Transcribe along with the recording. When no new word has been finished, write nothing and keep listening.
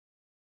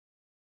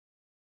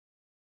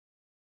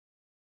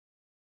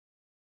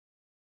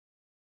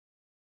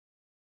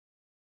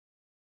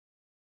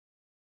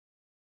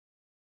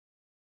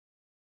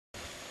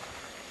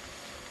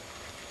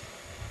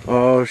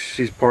Oh,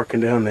 she's parking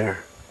down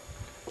there.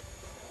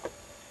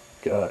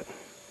 God.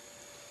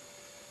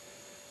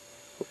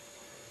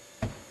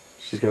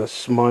 She's got a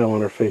smile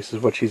on her face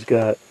is what she's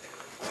got.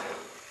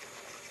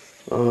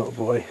 Oh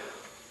boy.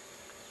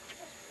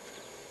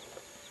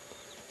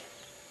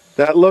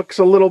 That looks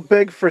a little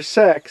big for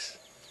sex.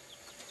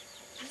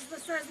 This is the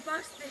size of the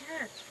box they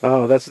had.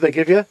 Oh, that's what they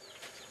give you?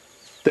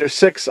 There's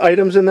 6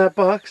 items in that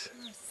box?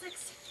 There are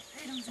 6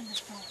 items in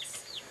this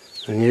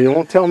box. And you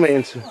won't tell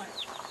me. What?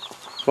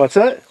 What's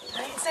that?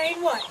 I ain't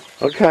saying what.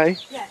 Okay.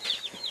 Yeah.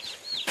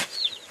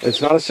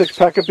 It's not a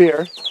 6-pack of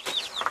beer.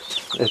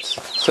 It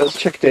says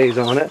Chick Days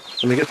on it.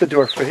 Let me get the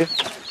door for you.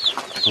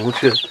 I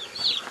want you to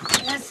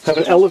have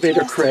an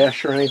elevator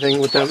crash or anything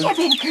with them.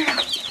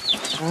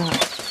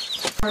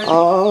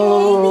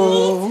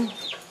 Oh.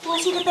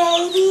 Want to see the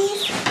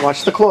babies?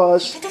 Watch the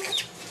claws.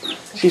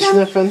 She's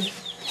sniffing.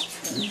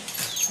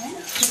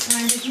 What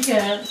kind did you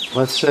get?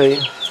 Let's see.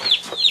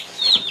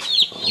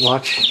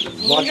 Watch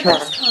her.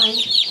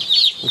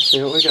 Let's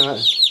see what we got.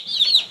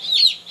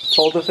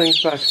 Fold the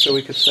things back so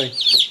we could see.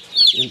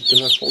 Do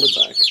not fold it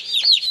back.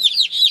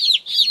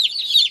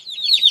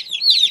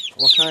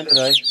 What kind are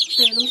they?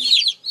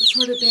 Bantams.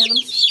 Assorted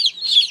bantams.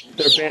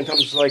 They're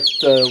bantams like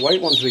the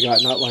white ones we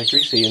got, not like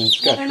Greasy and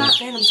Sketch. No, they're not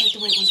bantams like the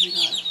white ones we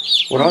got.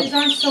 What are These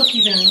aren't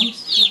silky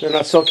bantams. They're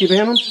not silky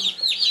bantams?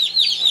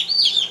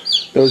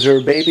 Those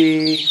are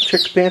baby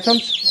chick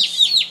bantams?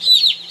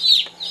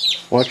 Yes.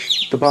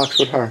 Watch the box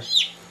with her.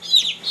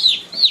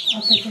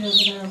 I'll take it over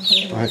there and put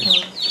it in the car.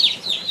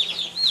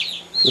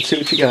 Let's see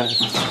what you got.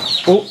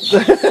 Oh.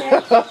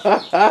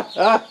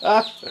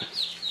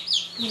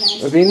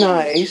 It'd be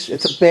nice.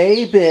 It's a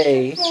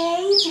baby.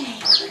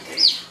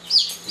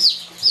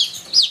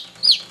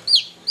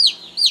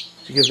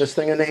 Did you give this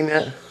thing a name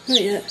yet? Not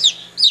yet.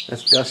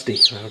 That's Dusty,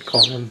 I would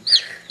call him.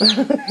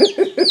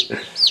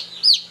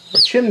 Or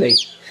Chimney.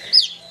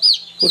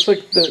 Looks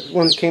like the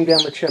one came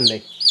down the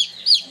chimney.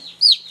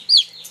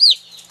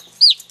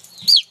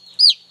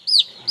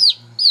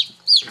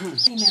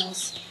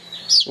 Females.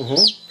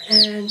 Mm-hmm.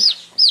 And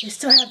they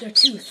still have their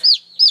tooth.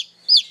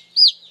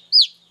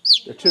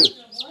 Their tooth?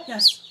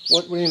 Yes.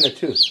 What do you mean their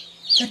tooth?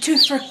 Their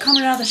tooth for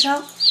coming out of the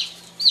shell?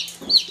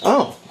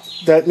 Oh,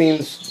 that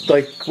means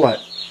like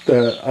what?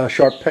 The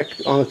sharp pick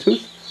on the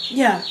tooth?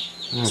 Yeah.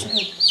 It's like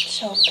a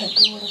shell pick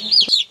or whatever.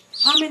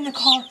 I'm in the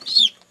car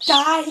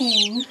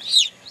dying,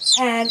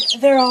 and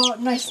they're all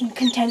nice and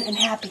content and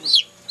happy.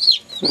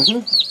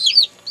 Mm-hmm.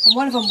 And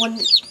one of them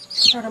wouldn't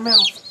shut her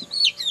mouth.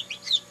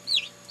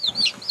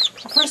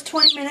 The first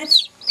 20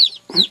 minutes,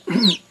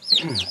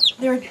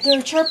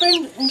 they're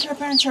chirping and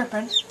chirping and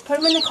chirping. Put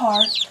them in the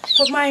car.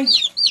 Turn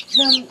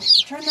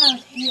the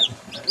heat.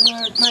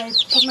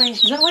 Put my.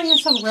 Is that why you have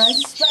some red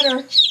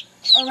sweater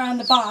around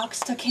the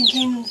box to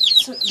contain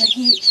the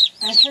heat?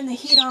 And I turn the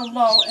heat on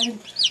low and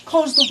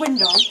close the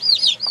window.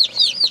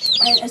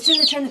 And as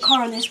soon as I turn the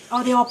car on,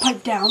 they all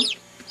pipe down.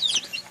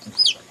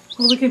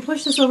 Well, we can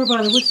push this over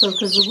by the wood stove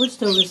because the wood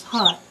stove is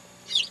hot.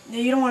 Yeah,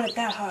 you don't want it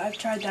that hot. I've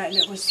tried that and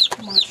it was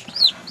too much.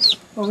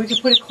 Or we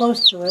could put it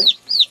close to it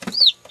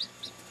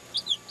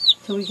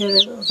till we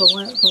get the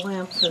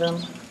lamp for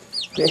them.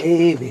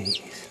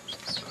 Babies.